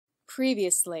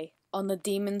Previously, on the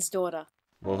Demon's Daughter.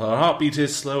 Well, her heartbeat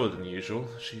is slower than usual.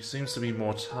 She seems to be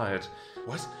more tired.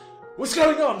 What? What's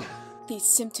going on? These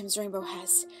symptoms Rainbow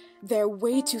has, they're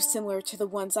way too similar to the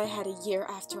ones I had a year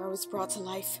after I was brought to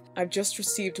life. I've just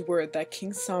received word that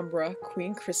King Sombra,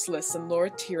 Queen Chrysalis, and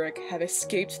Lord Tyrek have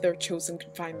escaped their chosen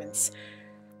confinements,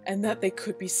 and that they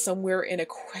could be somewhere in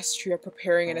Equestria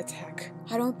preparing an attack.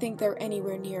 I don't think they're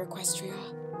anywhere near Equestria.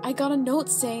 I got a note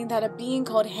saying that a being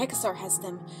called Hexar has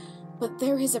them, but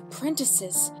they're his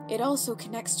apprentices. It also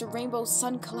connects to Rainbow's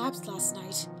sun collapsed last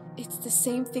night. It's the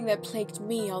same thing that plagued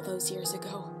me all those years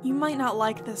ago. You might not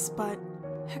like this, but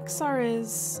Hexar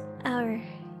is... our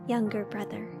younger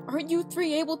brother. Aren't you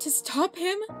three able to stop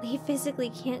him? We physically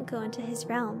can't go into his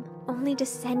realm. Only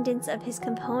descendants of his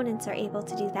components are able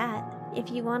to do that.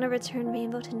 If you want to return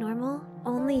Rainbow to normal,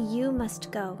 only you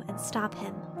must go and stop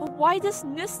him. But why does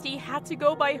Nistee have to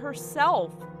go by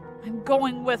herself? I'm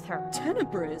going with her.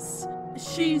 Tenebris?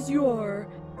 She's your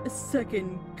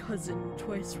second cousin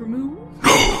twice removed?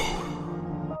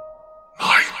 No!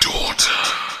 My daughter!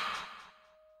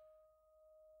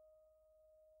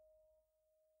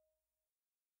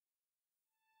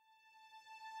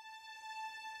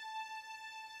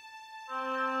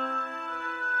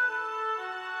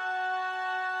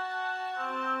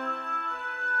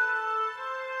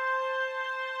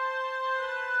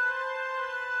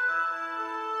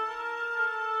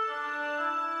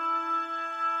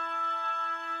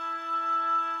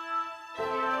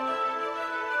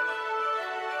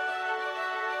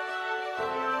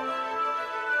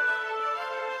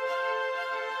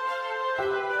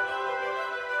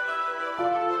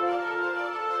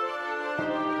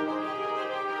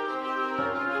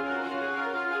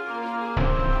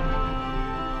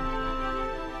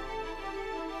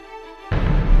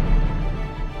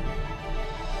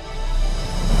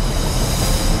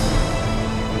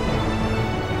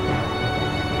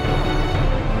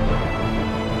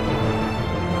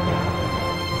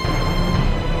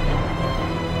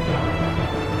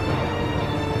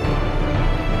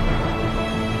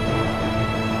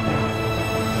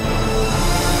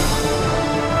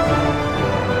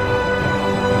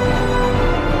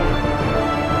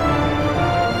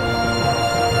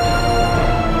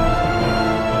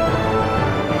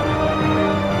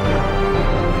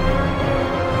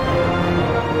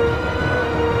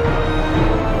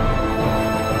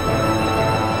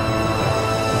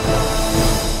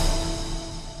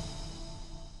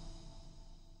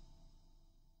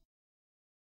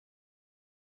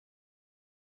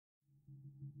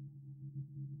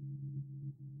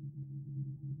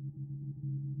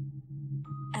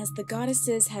 As the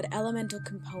goddesses had elemental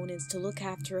components to look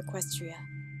after Equestria,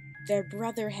 their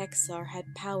brother Hexar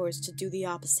had powers to do the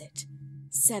opposite.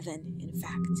 7, in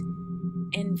fact.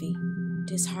 Envy,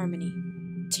 disharmony,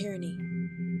 tyranny,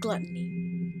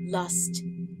 gluttony, lust,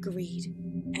 greed,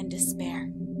 and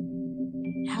despair.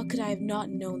 How could I have not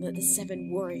known that the 7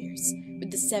 warriors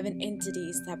were the 7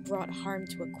 entities that brought harm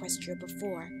to Equestria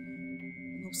before?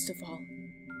 Most of all,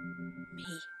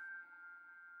 me.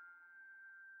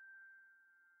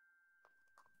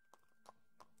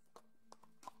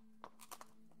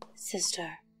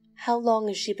 Sister, how long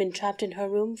has she been trapped in her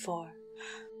room for?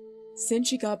 Since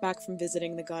she got back from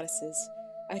visiting the goddesses,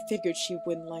 I figured she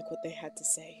wouldn't like what they had to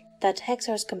say. That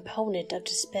Hexar's component of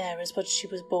despair is what she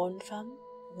was born from?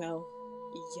 Well,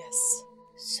 yes.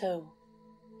 So,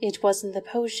 it wasn't the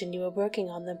potion you were working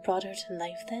on that brought her to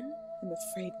life then? I'm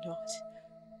afraid not.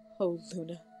 Oh,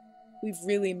 Luna, we've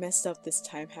really messed up this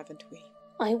time, haven't we?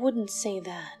 I wouldn't say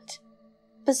that.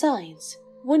 Besides,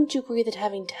 wouldn't you agree that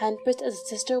having Tenebris as a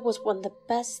sister was one of the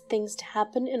best things to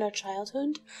happen in our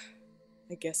childhood?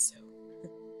 I guess so.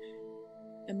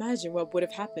 Imagine what would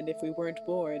have happened if we weren't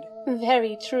bored.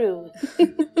 Very true.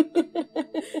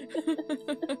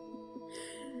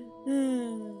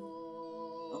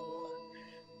 Oh,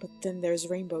 but then there's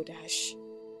Rainbow Dash.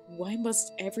 Why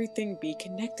must everything be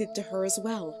connected to her as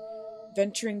well?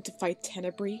 Venturing to fight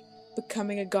Tenebris,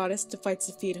 becoming a goddess to fight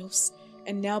Sephidos,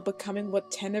 and now becoming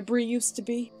what Tenebris used to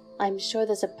be? I'm sure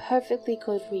there's a perfectly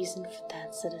good reason for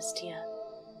that, Celestia.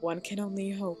 One can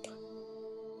only hope.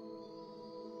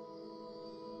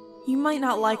 You might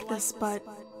not like this, but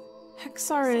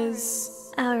Hexar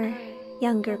is... our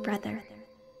younger brother.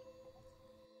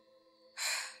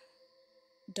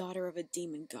 Daughter of a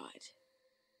demon god.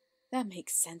 That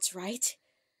makes sense, right?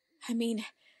 I mean,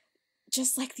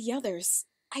 just like the others,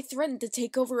 I threatened to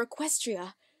take over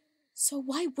Equestria. So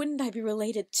why wouldn't I be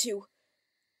related to...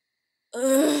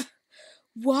 Ugh!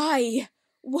 Why?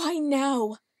 Why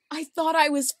now? I thought I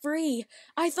was free.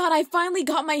 I thought I finally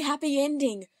got my happy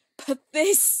ending. But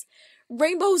this...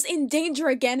 Rainbow's in danger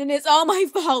again and it's all my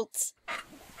fault!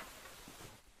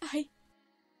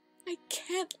 I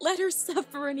can't let her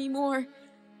suffer anymore.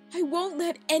 I won't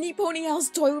let any pony else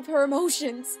toy with her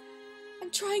emotions.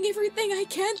 I'm trying everything I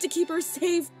can to keep her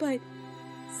safe, but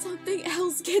something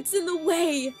else gets in the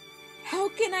way. How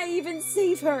can I even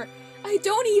save her? I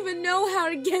don't even know how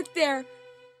to get there.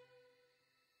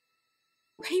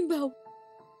 Rainbow,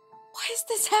 why is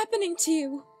this happening to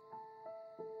you?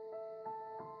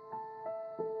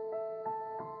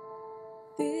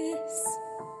 This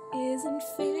isn't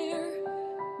fair.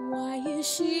 Why is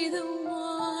she the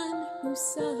one who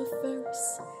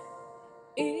suffers?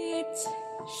 It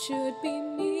should be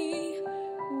me.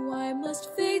 Why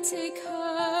must fate take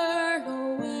her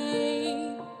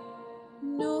away?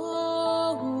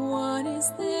 No one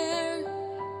is there,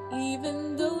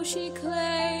 even though she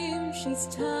claims she's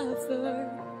tougher.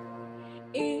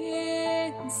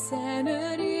 Insanity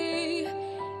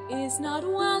is not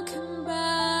welcome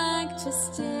back to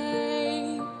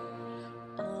stay.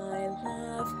 I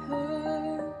love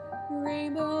her,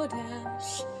 Rainbow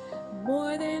Dash,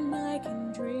 more than I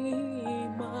can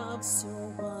dream of. So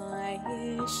why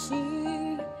is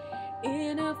she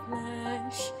in a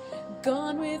flash,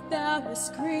 gone without a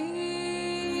scream?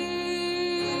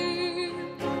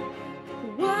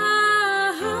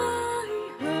 Why her?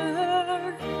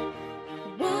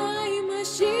 Why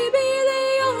must she be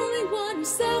the only one who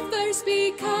suffers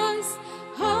because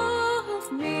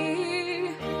of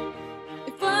me?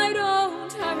 If I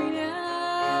don't hurry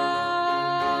now,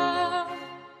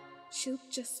 she'll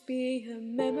just be a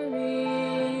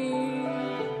memory.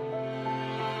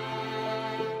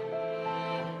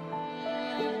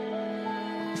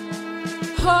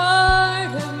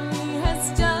 Part of me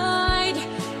has died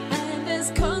and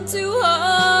has come to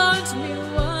haunt me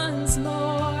once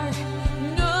more.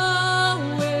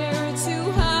 Nowhere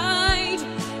to hide,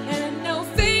 and no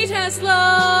fate has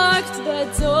locked the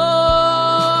door.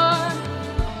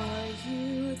 Are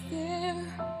you there,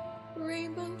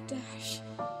 Rainbow Dash?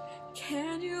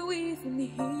 Can you even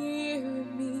hear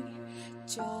me?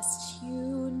 Just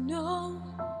you know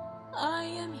I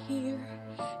am here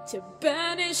to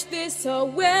banish this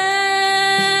away.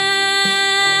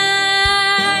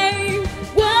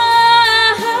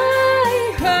 Why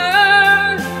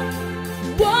her?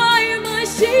 Why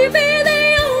must she be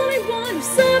the only one who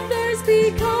suffers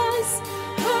because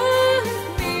of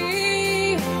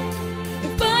me?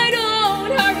 If I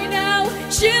don't hurry now,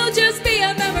 she'll just be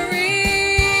a memory.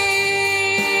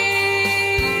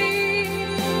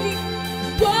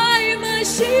 Why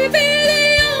must she be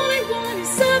the only one who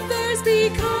suffers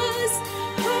because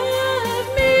of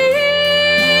me?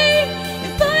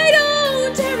 If I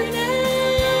don't hurry now,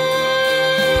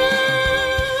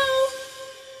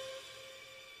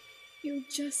 you'll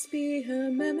just be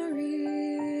a memory.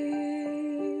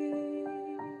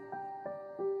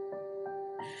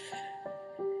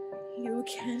 You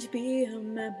can't be a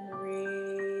memory.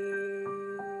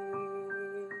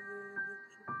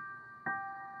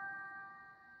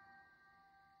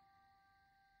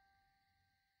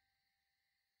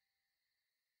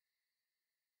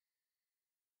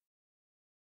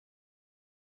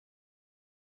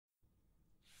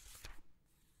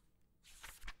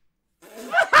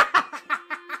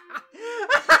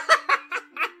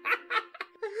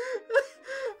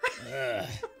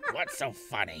 What's so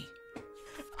funny?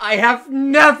 I have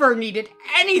never needed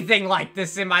anything like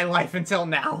this in my life until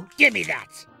now. Give me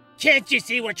that! Can't you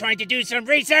see we're trying to do some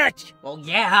research? Well,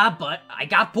 yeah, but I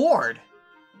got bored.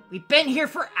 We've been here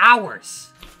for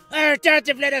hours. Our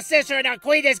adoptive little sister and our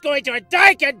queen is going to a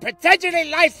dark and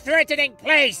potentially life-threatening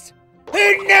place!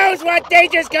 Who knows what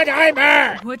dangers could harm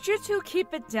her? Would you two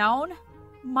keep it down?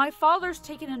 My father's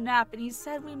taking a nap and he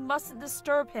said we mustn't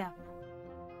disturb him.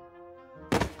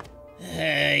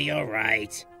 You're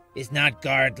right. It's not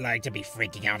guard-like to be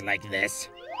freaking out like this.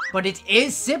 But it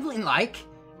is sibling-like.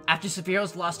 After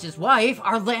Sephiroth lost his wife,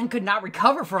 our land could not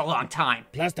recover for a long time.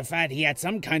 Plus the fact he had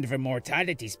some kind of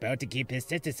immortality spell to keep his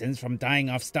citizens from dying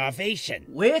of starvation.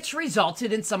 Which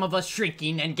resulted in some of us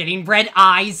shrinking and getting red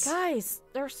eyes. Guys,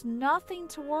 there's nothing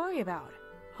to worry about.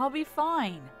 I'll be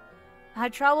fine. I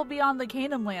traveled beyond the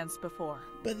Kingdom lands before.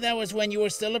 But that was when you were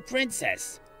still a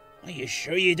princess. Are you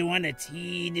sure you don't want a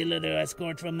teeny little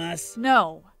escort from us?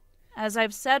 No. As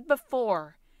I've said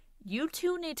before, you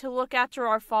two need to look after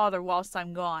our father whilst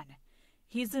I'm gone.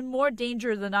 He's in more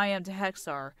danger than I am to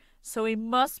Hexar, so he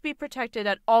must be protected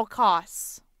at all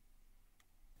costs.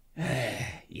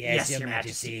 Yes, Your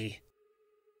Majesty.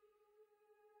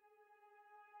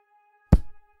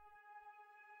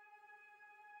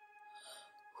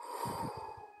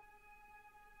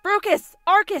 Brucus!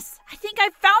 Arcus! I think I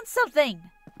found something!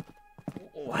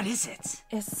 What is it?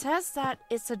 It says that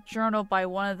it's a journal by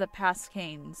one of the past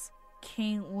kings,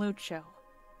 King Lucho.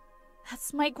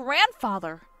 That's my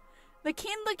grandfather. The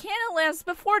king of the Canalands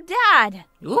before Dad.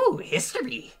 Ooh,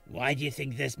 history. Why do you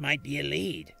think this might be a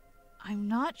lead? I'm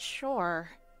not sure.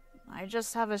 I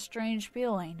just have a strange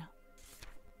feeling.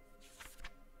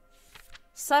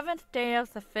 7th day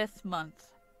of the 5th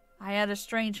month. I had a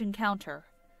strange encounter.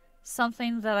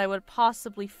 Something that I would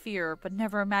possibly fear but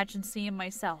never imagine seeing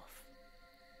myself.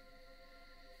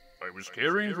 I was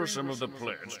caring for some of the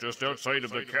plants just outside of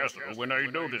the castle when I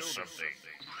noticed something.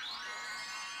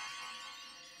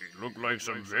 It looked like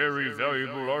some very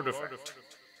valuable artifact,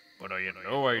 but I had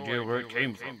no idea where it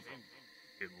came from.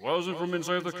 It wasn't from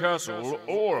inside the castle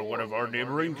or one of our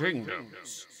neighboring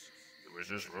kingdoms. It was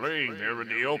just laying there in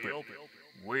the open,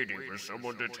 waiting for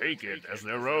someone to take it as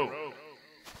their own.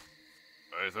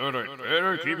 I thought I'd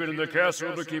better keep it in the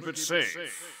castle to keep it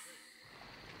safe.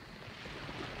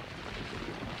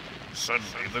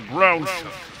 Suddenly, the ground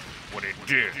shook. When it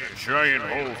did, a giant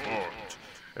hole formed,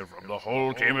 and from the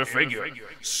hole came a figure,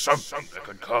 something that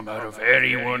could come out of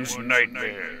anyone's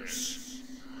nightmares.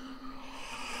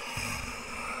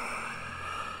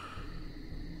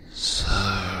 So,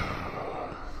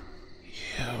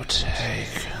 you've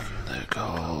taken the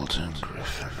golden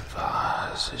griffin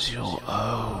vase as your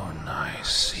own, I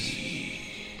see.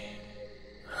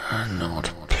 And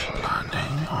not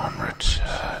planning on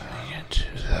returning it to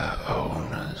their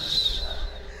owners.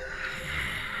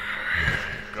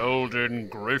 Golden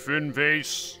griffin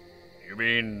vase? You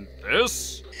mean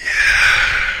this?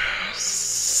 Yes.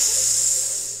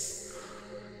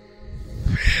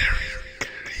 Very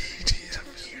greedy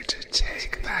of you to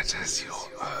take that as your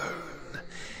own.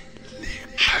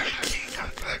 Liaco, king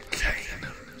of the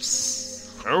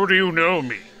Canaans. How do you know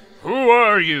me? Who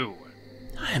are you?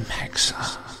 I am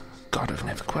Hexar, god of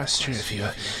Nethequestria, if you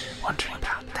are wondering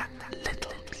about that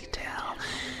little detail.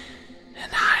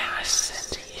 And I was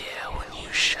sent here when you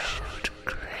showed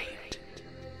great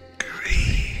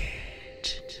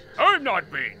greed. I'm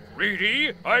not being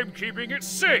greedy. I'm keeping it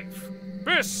safe.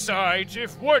 Besides,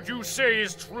 if what you say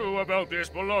is true about this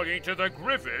belonging to the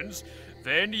Griffins,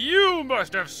 then you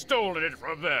must have stolen it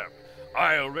from them.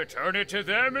 I'll return it to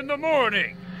them in the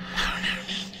morning. No.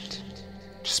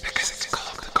 Just because it's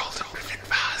called the Golden Griffin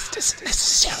Vase doesn't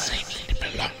necessarily mean it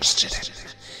belongs to them.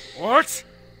 What?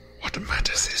 What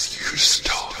matters is you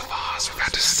stole the vase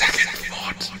without a second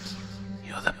thought.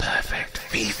 You're the perfect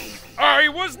thief. I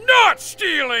was not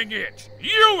stealing it!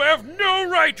 You have no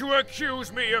right to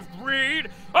accuse me of greed!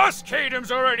 Us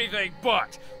Kingdoms are anything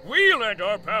but! We lend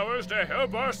our powers to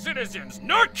help our citizens,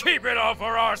 not keep it all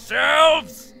for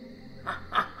ourselves!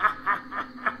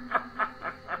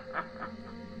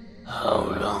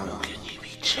 How long can you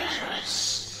be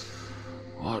generous?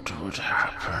 What would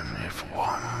happen if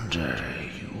one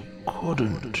day you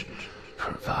couldn't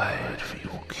provide for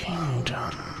your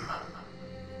kingdom?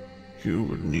 You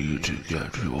would need to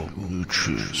get your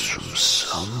nutrients from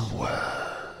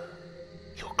somewhere.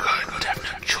 Your kind would have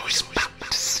no choice but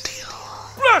to steal.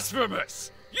 Blasphemous!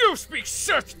 You speak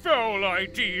such foul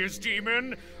ideas,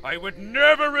 demon! I would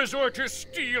never resort to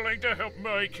stealing to help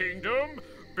my kingdom!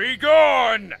 Be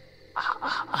gone!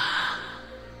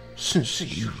 Since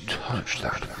you touched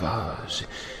that vase,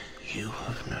 you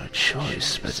have no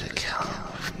choice but to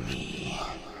come with me.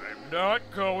 I'm not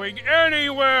going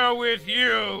anywhere with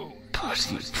you!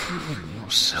 But you've proven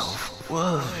yourself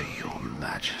worthy, your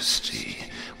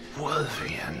majesty.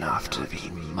 Worthy enough to be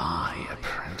my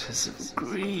apprentice of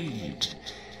greed.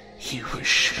 You have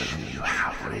shown you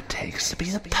what it takes to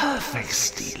be the perfect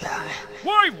stealer.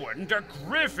 Why wouldn't a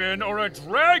griffin or a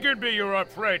dragon be your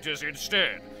apprentice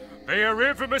instead? They are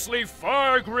infamously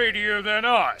far greedier than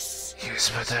us.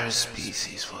 Yes, but those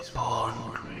species were born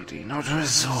greedy, not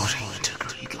resorting to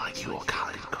greed like your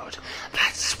kind could.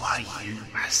 That's why you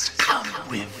must come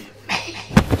with me.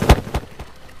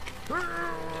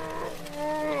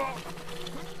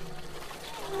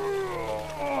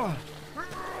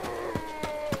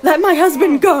 Let my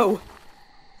husband go!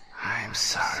 I'm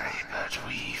sorry, but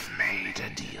we've made a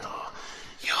deal.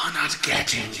 You're not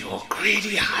getting your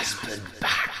greedy husband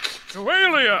back.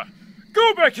 Zoelia!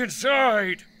 Go back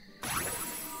inside!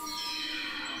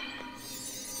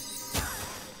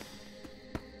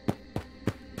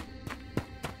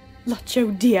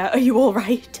 Lucho, dear, are you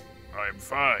alright? I'm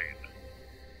fine.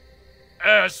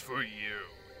 As for you,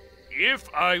 if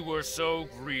I were so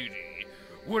greedy,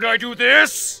 would I do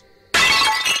this?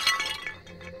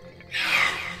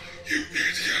 You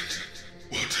idiot!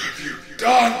 What have you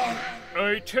done?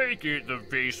 I take it the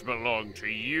vase belonged to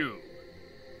you.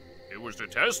 It was to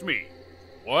test me,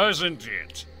 wasn't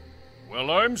it? Well,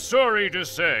 I'm sorry to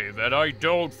say that I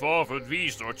don't fall for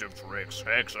these sorts of tricks,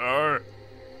 Hexar.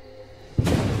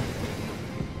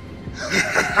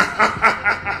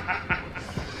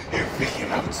 You think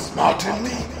you've outsmarted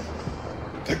me?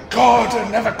 The god of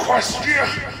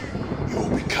Nethequestria? You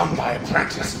will become my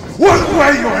apprentice, one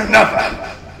way or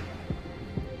another!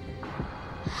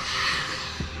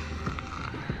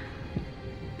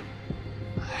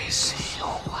 I see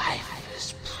your wife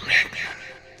is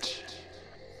pregnant.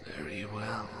 Very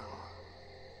well.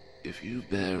 If you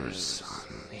bear a son,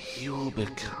 he will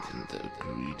become the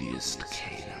greediest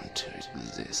Canaan to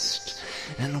exist.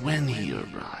 And when he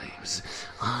arrives,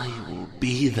 I will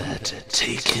be there to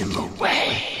take him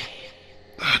away.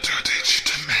 I don't teach you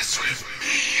to mess with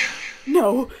me.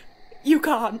 No, you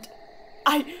can't.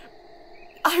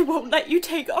 I won't let you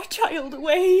take our child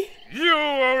away. You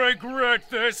will regret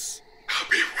this. I'll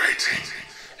be waiting,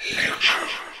 Liaco.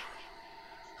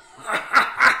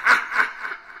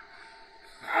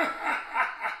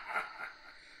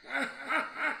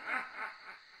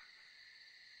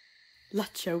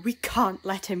 Lucho, we can't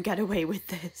let him get away with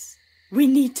this. We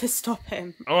need to stop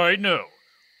him. I know.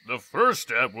 The first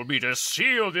step will be to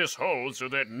seal this hole so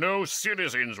that no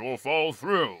citizens will fall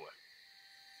through.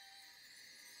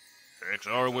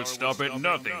 Hexar would stop at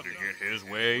nothing to get his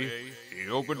way. He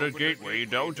opened a gateway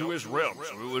down to his realm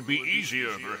so it would be easier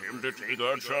for him to take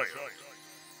our child.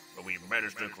 But we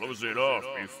managed to close it off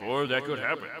before that could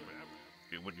happen.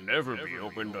 It would never be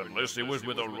opened unless it was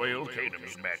with a royal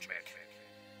kingdom's magic.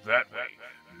 That way,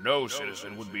 no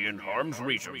citizen would be in harm's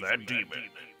reach of that demon.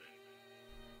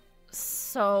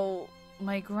 So,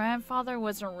 my grandfather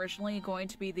was originally going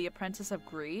to be the apprentice of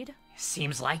greed?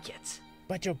 Seems like it.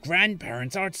 But your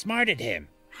grandparents outsmarted him.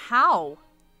 How?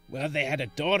 Well, they had a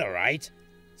daughter, right?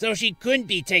 So she couldn't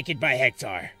be taken by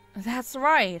Hexar. That's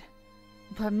right.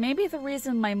 But maybe the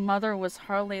reason my mother was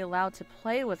hardly allowed to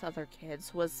play with other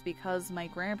kids was because my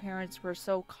grandparents were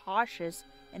so cautious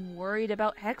and worried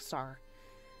about Hexar.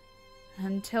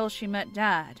 Until she met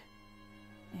Dad.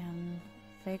 And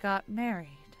they got married.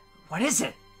 What is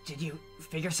it? Did you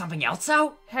figure something else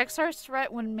out? Hexar's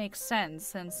threat wouldn't make sense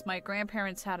since my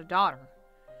grandparents had a daughter.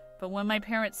 But when my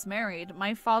parents married,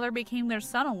 my father became their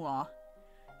son-in-law.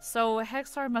 So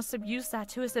Hexar must have used that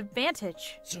to his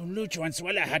advantage. So Lucho and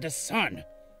Suela had a son.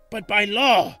 But by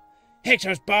law,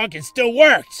 Hexar's bargain still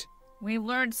worked. We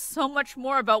learned so much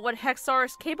more about what Hexar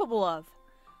is capable of.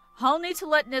 I'll need to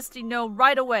let Nistee know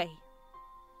right away.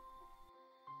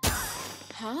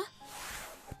 Huh?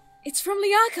 It's from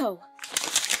Liaco!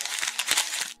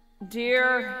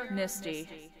 Dear Nistee,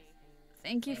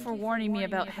 thank you for warning me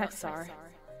about Hexar.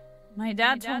 My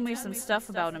dad told me some stuff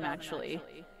about him, actually,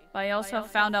 but I also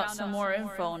found out some more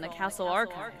info in the castle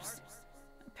archives.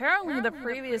 Apparently the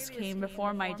previous king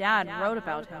before my dad wrote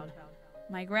about him,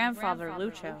 my grandfather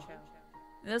Lucho.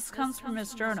 This comes from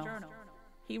his journal.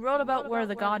 He wrote about where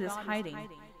the god is hiding,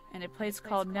 in a place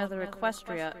called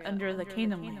Nethequestria under the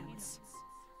Kingdom Lands.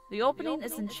 The opening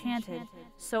is enchanted,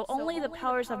 so only the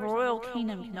powers of a royal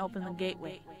kingdom can open the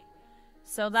gateway.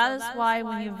 So that is why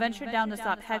when you venture down to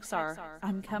stop Hexar,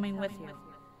 I'm coming with you.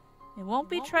 It won't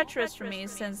be treacherous for me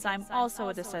since I'm also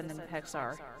a descendant of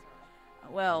Hexar.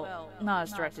 Well, not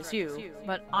as direct as you,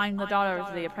 but I'm the daughter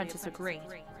of the apprentice of greed.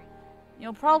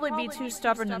 You'll probably be too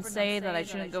stubborn and say that I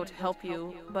shouldn't go to help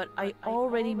you, but I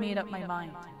already made up my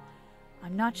mind.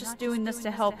 I'm not just doing this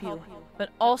to help you, but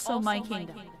also my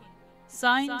kingdom.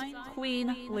 Signed, Queen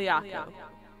Liaco.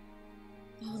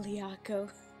 Oh, Liaco.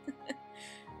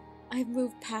 I've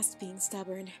moved past being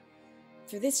stubborn.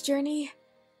 For this journey,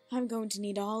 I'm going to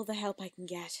need all the help I can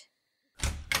get.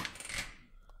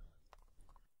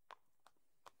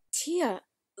 Tia,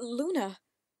 Luna,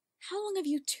 how long have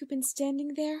you two been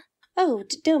standing there? Oh,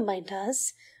 don't mind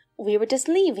us. We were just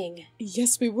leaving.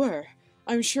 Yes, we were.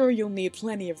 I'm sure you'll need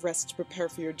plenty of rest to prepare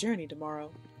for your journey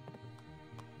tomorrow.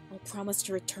 I'll promise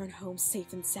to return home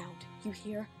safe and sound, you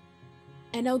hear?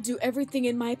 And I'll do everything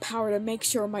in my power to make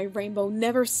sure my rainbow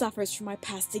never suffers from my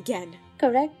past again.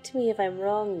 Correct me if I'm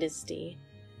wrong, Nistee.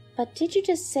 But did you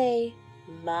just say,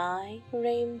 my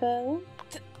rainbow?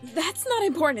 That's not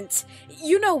important.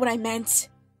 You know what I meant.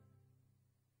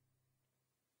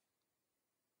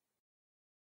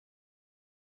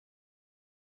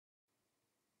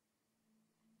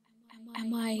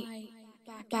 Am I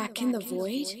back in the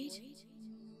void?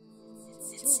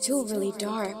 It's still really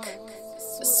dark,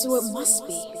 so it must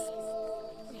be.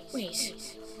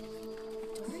 Wait.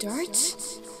 Dirt?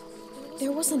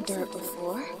 There wasn't dirt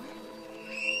before.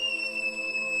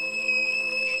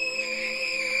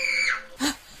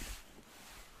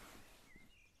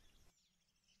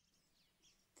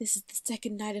 This is the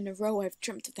second night in a row I've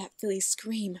dreamt of that filly's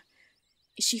scream.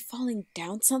 Is she falling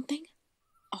down something?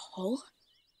 A hole?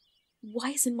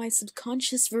 Why isn't my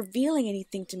subconscious revealing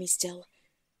anything to me still?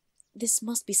 This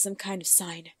must be some kind of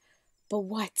sign. But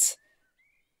what?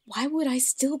 Why would I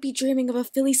still be dreaming of a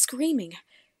filly screaming?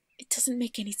 It doesn't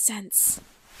make any sense.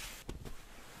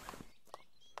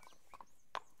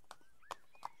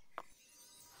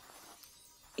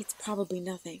 It's probably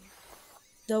nothing.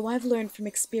 Though I've learned from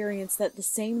experience that the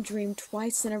same dream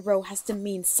twice in a row has to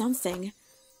mean something.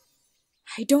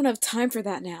 I don't have time for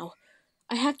that now.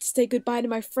 I have to say goodbye to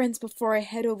my friends before I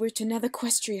head over to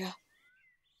Nethequestria.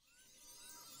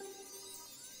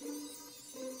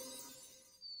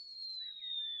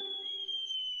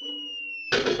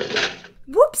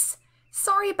 Whoops!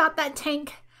 Sorry about that,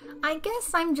 Tank. I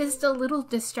guess I'm just a little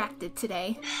distracted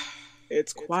today.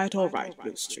 It's quite alright,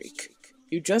 Bluestreak.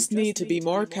 You just need to be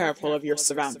more careful of your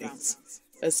surroundings,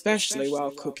 especially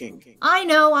while cooking. I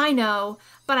know,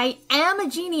 but I am a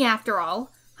genie after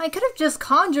all. I could have just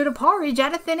conjured a porridge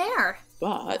out of thin air.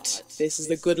 But this is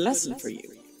a good lesson for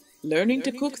you. Learning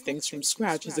to cook things from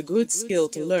scratch is a good skill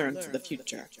to learn for the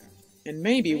future. And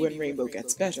maybe when Rainbow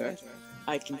gets better,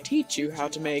 I can teach you how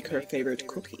to make her favorite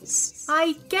cookies.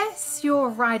 I guess you're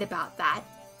right about that.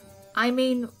 I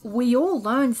mean, we all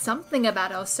learn something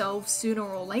about ourselves sooner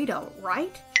or later,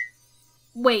 right?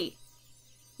 Wait,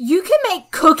 you can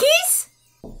make cookies?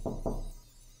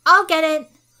 I'll get it.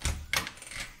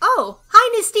 Oh,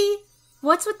 hi Nistee.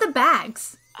 What's with the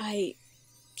bags? I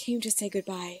came to say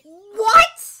goodbye.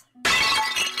 What?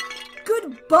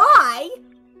 Goodbye?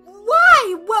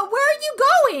 Why? Well, where are you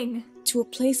going? To a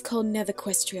place called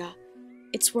Nethequestria.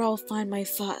 It's where I'll find my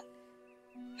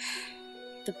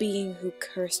the being who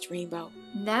cursed Rainbow.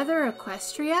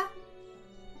 Nethequestria?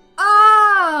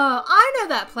 Oh, I know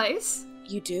that place.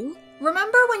 You do?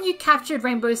 Remember when you captured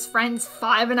Rainbow's friends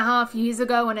 5.5 years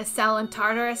ago in a cell in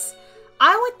Tartarus?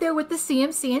 I went there with the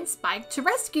CMC and Spike to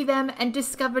rescue them and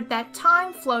discovered that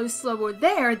time flows slower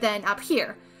there than up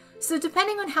here. So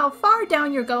depending on how far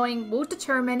down you're going will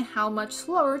determine how much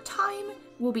slower time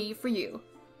will be for you.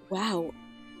 Wow,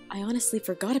 I honestly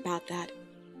forgot about that.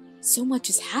 So much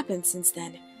has happened since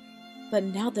then. But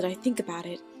now that I think about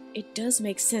it, it does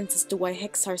make sense as to why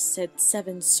Hexar said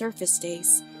 7 surface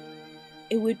days.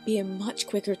 It would be a much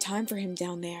quicker time for him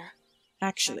down there.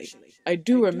 Actually, I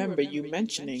do remember you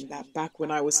mentioning that back when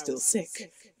I was still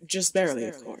sick. Just barely,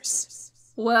 of course.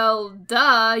 Well,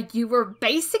 duh, you were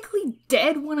basically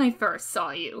dead when I first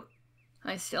saw you.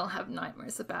 I still have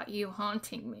nightmares about you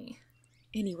haunting me.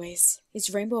 Anyways,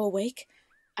 is Rainbow awake?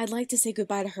 I'd like to say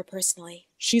goodbye to her personally.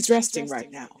 She's resting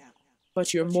right now,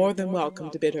 but you're more than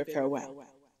welcome to bid her farewell.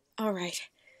 Alright.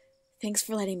 Thanks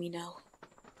for letting me know.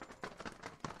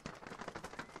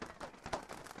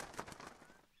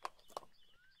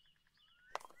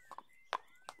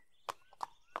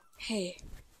 Hey,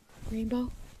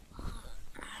 Rainbow?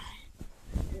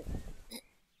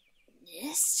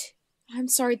 Nist? I'm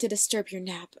sorry to disturb your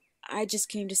nap. I just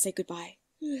came to say goodbye.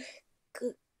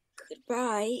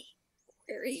 Goodbye.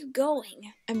 Where are you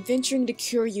going? I'm venturing to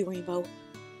cure you, Rainbow.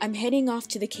 I'm heading off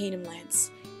to the Canaan lands,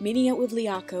 meeting up with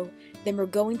Liaco, then we're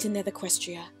going to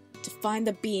Nethequestria to find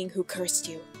the being who cursed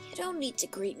you. You don't need to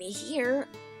greet me here.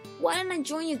 Why don't I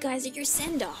join you guys at your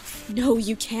send-off? No,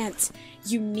 you can't.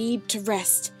 You need to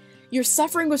rest. You're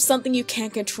suffering with something you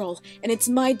can't control, and it's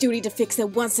my duty to fix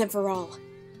it once and for all.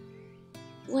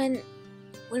 When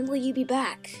will you be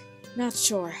back? Not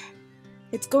sure.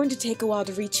 It's going to take a while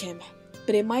to reach him,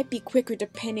 but it might be quicker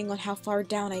depending on how far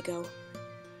down I go.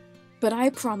 But I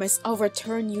promise I'll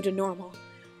return you to normal.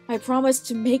 I promise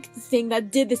to make the thing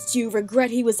that did this to you regret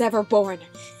he was ever born.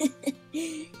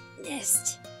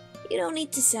 Nist, you don't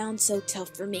need to sound so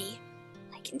tough for me.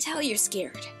 I can tell you're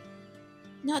scared.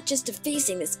 Not just of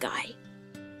facing this guy,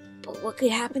 but what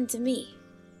could happen to me?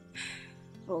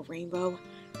 Oh, Rainbow.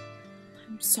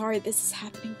 I'm sorry this is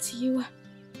happening to you.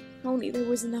 Only there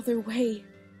was another way.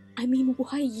 I mean,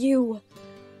 why you?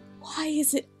 Why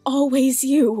is it always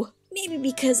you? Maybe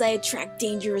because I attract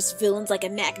dangerous villains like a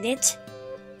magnet.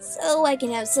 So I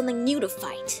can have something new to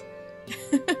fight.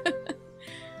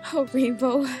 Oh,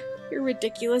 Rainbow, you're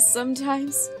ridiculous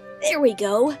sometimes. There we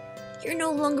go. You're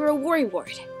no longer a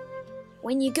worrywart.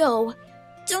 When you go,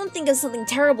 don't think of something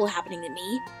terrible happening to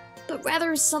me, but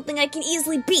rather something I can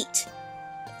easily beat.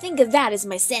 Think of that as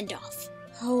my send-off.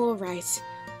 Oh, alright.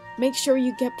 Make sure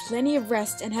you get plenty of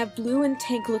rest and have Blue and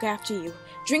Tank look after you.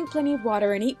 Drink plenty of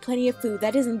water and eat plenty of food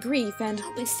that isn't grief and—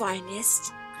 I'll be fine,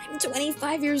 Nist. I'm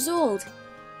 25 years old.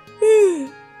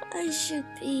 I should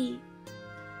be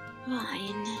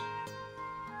fine.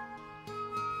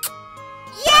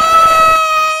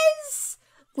 Yes!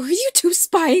 Were you two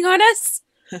spying on us?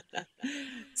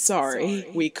 Sorry,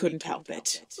 we couldn't help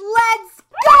it. Let's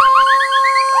go!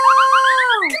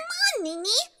 Come on, Nini!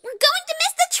 We're going to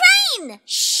miss the train!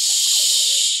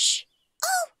 Shh!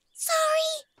 Oh,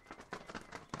 sorry!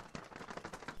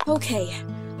 Okay,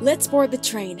 let's board the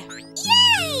train.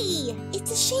 Yay!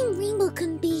 It's a shame Rainbow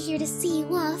couldn't be here to see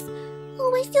you off.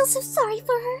 Oh, I feel so sorry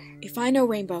for her. If I know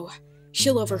Rainbow,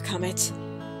 she'll overcome it.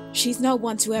 She's not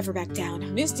one to ever back down.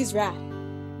 Nistee's right.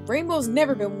 Rainbow's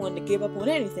never been one to give up on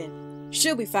anything.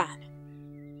 She'll be fine.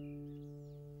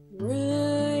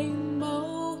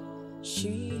 Rainbow,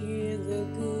 she is a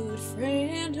good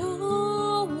friend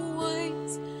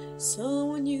always.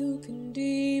 Someone you can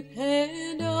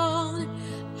depend on.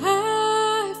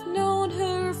 I've known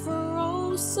her for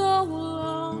oh so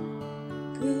long.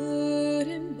 Good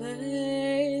and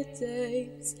bad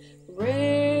days.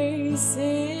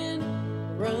 Racing,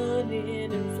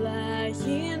 running and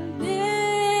flying.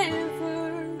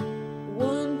 Never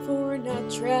one for not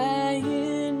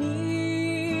trying.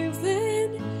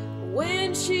 Even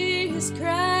when she is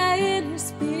crying, her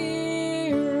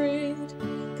spirit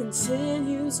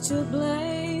continues to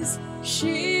blaze.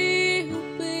 She'll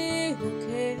be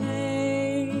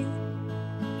okay.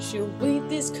 She'll beat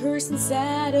this curse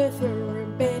inside of her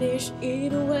and banish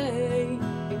it away.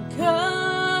 And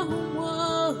come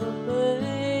what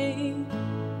may,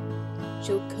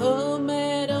 she'll come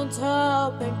out on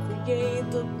top and create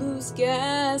the blue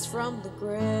skies from the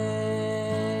gray.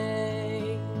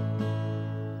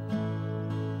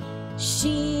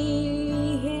 She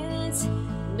is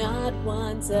not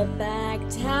one to back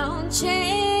down,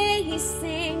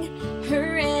 chasing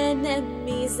her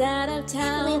enemies out of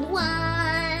town. With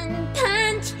one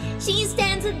punch, she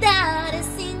stands without a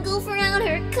single frown.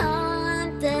 Her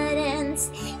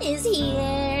confidence is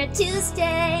here to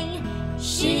stay.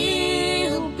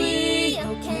 She'll be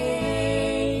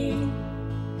okay.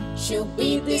 She'll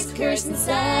beat this curse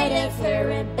inside of her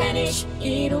and banish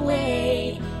it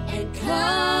away. And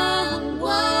come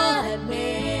what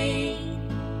may,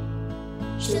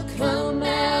 she'll come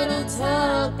out on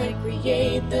top and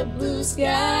create the blue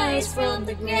skies from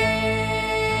the gray.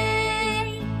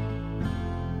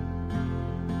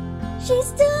 She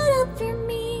stood up for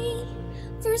me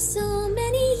for so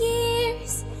many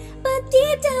years, but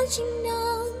deep down she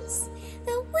knows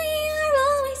that we are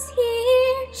always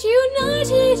here. She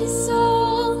united us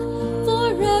all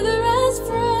forever as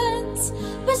friends,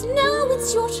 but now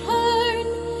it's your turn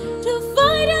to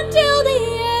fight until the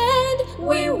end.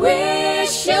 We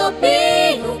wish she'll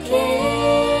be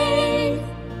okay.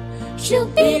 She'll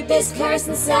beat this curse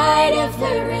inside of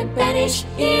her and banish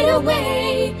it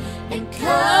away. And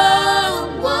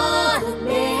come what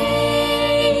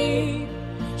may,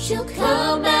 she'll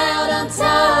come out on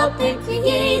top and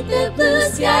create the blue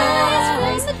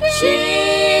skies.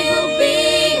 She'll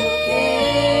be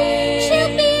okay.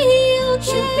 She'll be okay.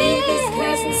 She'll beat this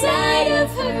curse inside of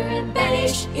her and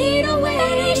banish it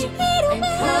away. And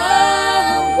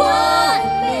come what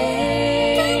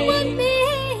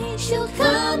may, she'll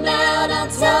come out on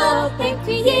top and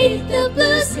create the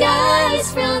blue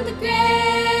skies from the gray.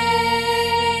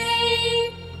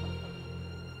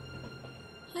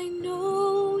 I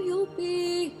know you'll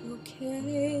be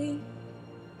okay.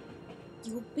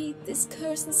 You'll beat this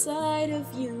curse inside of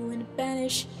you and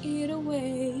banish it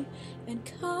away. And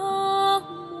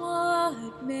come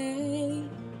what may,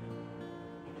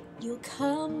 you'll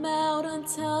come out on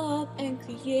top and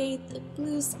create the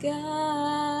blue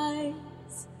skies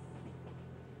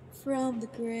from the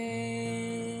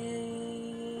gray.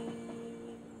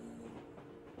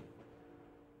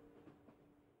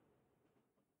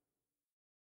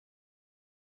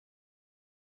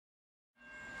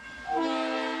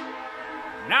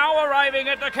 Now arriving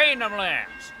at the Kingdom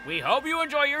Lands. We hope you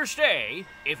enjoy your stay.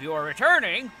 If you are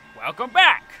returning, welcome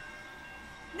back.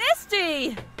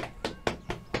 Nistee!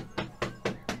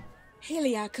 Hey,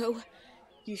 Liaco.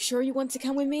 You sure you want to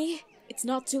come with me? It's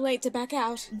not too late to back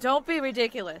out. Don't be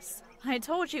ridiculous. I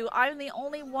told you I'm the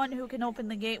only one who can open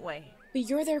the gateway. But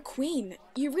you're their queen.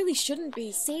 You really shouldn't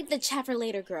be. Save the chat for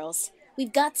later, girls.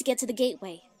 We've got to get to the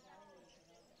gateway.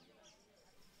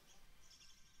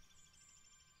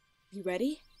 You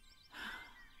ready?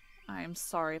 I am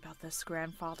sorry about this,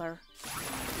 grandfather.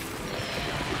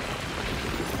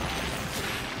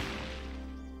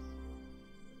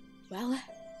 Well,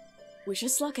 wish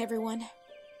us luck, everyone.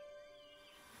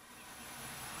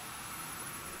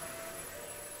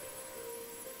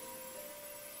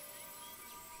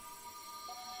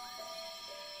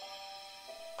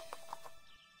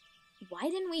 Why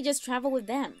didn't we just travel with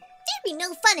them? There'd be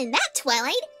no fun in that,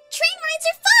 Twilight. Train rides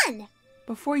are fun!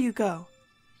 Before you go,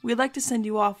 we'd like to send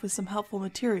you off with some helpful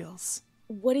materials.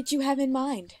 What did you have in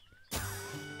mind?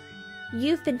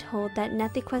 You've been told that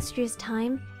Nethequestria's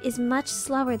time is much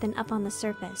slower than up on the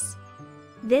surface.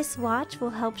 This watch will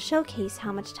help showcase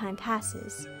how much time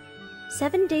passes.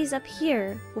 7 days up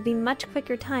here will be much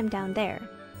quicker time down there,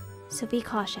 so be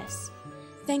cautious.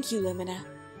 Thank you, Limina.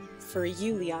 For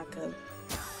you, Liaco.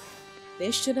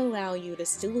 This should allow you to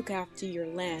still look after your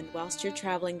land whilst you're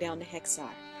traveling down to Hexar.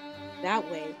 That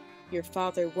way, your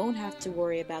father won't have to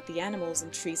worry about the animals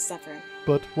and trees suffering.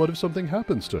 But what if something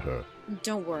happens to her?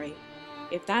 Don't worry.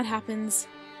 If that happens,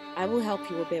 I will help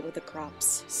you a bit with the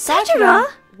crops. Satura!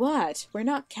 What? We're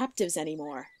not captives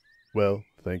anymore. Well,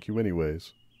 thank you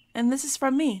anyways. And this is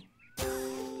from me.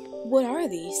 What are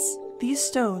these? These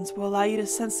stones will allow you to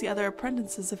sense the other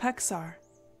apprentices of Hexar,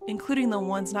 including the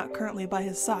ones not currently by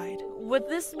his side. Would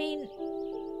this mean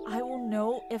I will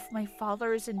know if my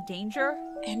father is in danger?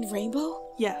 And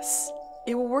Rainbow? Yes.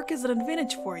 It will work as an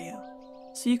advantage for you,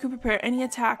 so you can prepare any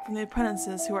attack from the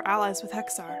apprentices who are allies with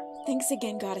Hexar. Thanks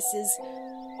again, goddesses.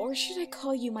 Or should I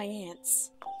call you my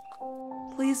aunts?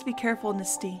 Please be careful,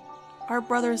 Nistee. Our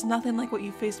brother is nothing like what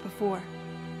you faced before.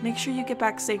 Make sure you get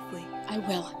back safely. I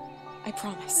will. I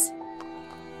promise.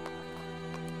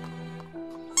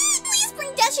 Please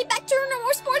bring Dashi back to her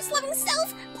normal sports-loving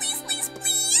self! Please, please,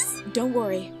 please! Don't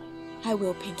worry. I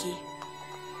will, Pinkie.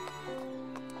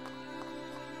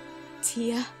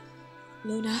 Tia,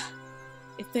 Luna,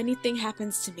 if anything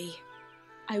happens to me,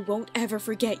 I won't ever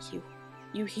forget you.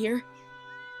 You hear?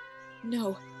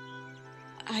 No.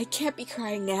 I can't be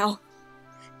crying now.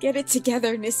 Get it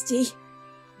together, Nistee.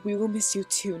 We will miss you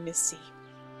too, Nistee.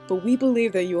 But we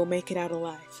believe that you will make it out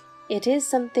alive. It is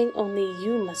something only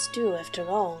you must do after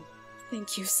all.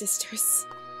 Thank you, sisters.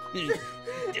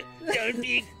 Don't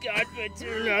be gone for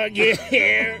too long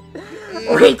here.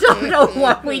 We don't know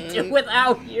what we do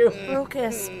without you.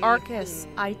 Brocus, Arcus,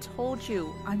 I told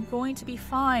you, I'm going to be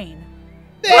fine.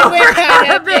 Then we're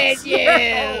gonna miss you!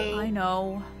 I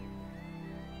know.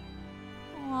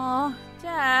 Aw,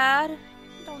 Dad,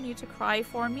 you don't need to cry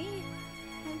for me.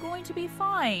 I'm going to be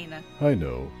fine. I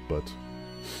know, but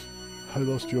I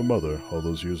lost your mother all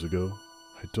those years ago.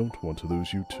 I don't want to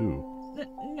lose you too.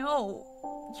 No,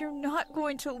 you're not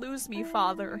going to lose me,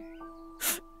 Father.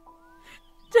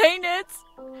 Dang it!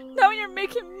 Now you're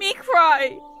making me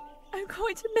cry! I'm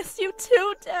going to miss you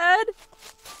too, Dad!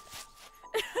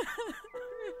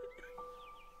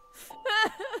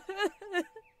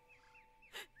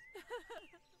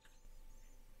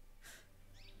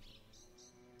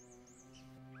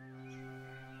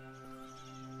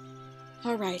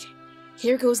 Alright,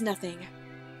 here goes nothing.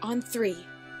 On 3.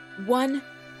 1,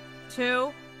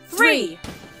 2, 3!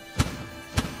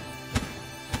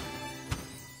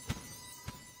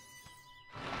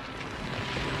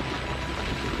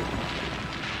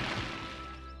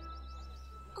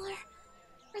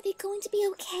 Are they going to be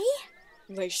okay?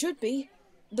 They should be,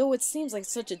 though it seems like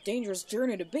such a dangerous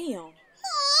journey to be on.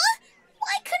 Aww!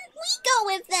 Why couldn't we go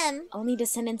with them? Only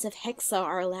descendants of Hexar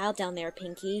are allowed down there,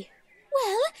 Pinkie.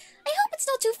 Well, I hope it's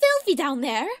not too filthy down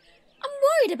there. I'm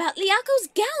worried about Liaco's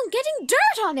gown getting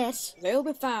dirt on it. They'll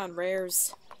be fine,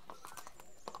 Rares.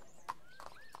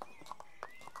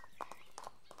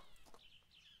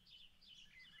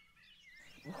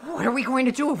 What are we going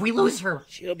to do if we lose her?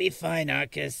 She'll be fine,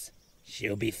 Arcus.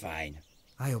 She'll be fine.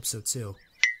 I hope so too.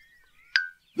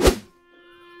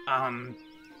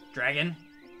 Dragon?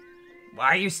 Why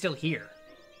are you still here?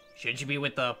 Should you be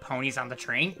with the ponies on the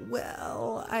train?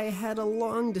 Well, I had a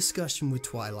long discussion with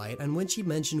Twilight, and when she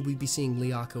mentioned we'd be seeing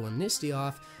Liaco and Nistee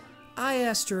off, I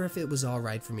asked her if it was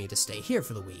alright for me to stay here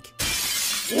for the week.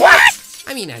 What?!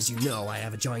 I mean, as you know, I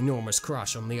have a ginormous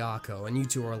crush on Liaco, and you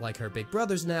two are like her big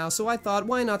brothers now, so I thought,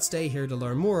 why not stay here to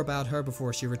learn more about her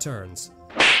before she returns?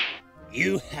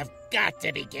 You have got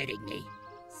to be kidding me.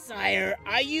 Sire,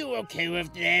 are you okay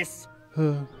with this?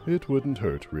 It wouldn't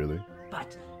hurt, really.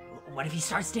 But what if he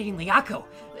starts dating Liaco?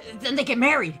 Then they get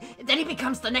married. Then he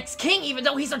becomes the next king, even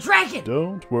though he's a dragon.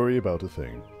 Don't worry about a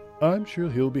thing. I'm sure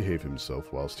he'll behave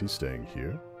himself whilst he's staying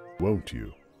here. Won't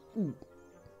you?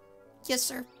 Yes,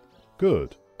 sir.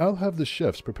 Good. I'll have the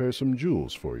chefs prepare some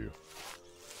jewels for you.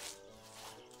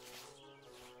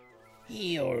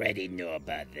 He already knew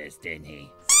about this, didn't he?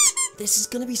 This is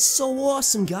gonna be so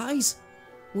awesome, guys.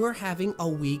 We're having a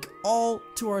week all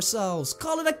to ourselves.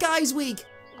 Call it a guys' week.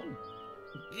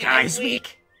 Guys'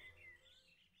 week?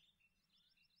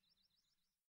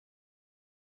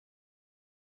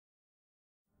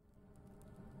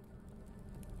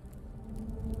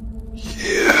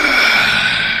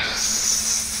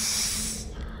 Yes.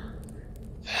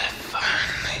 They're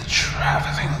finally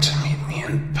traveling to meet me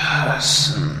in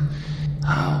person.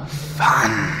 How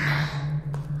fun.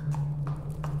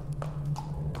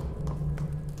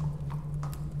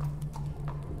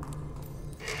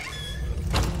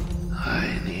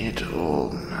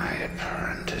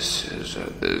 apprentices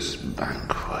at this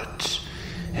banquet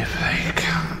if they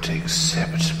can't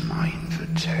accept my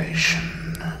invitation.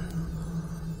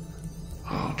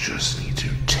 I'll just need to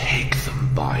take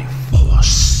them by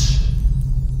force.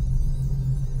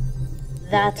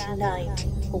 That night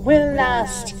will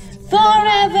last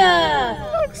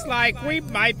forever! Looks like we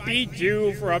might be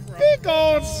due for a big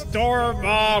old storm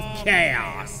of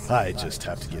chaos. I just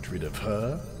have to get rid of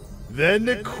her. Then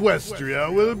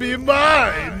Nethequestria will be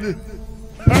mine!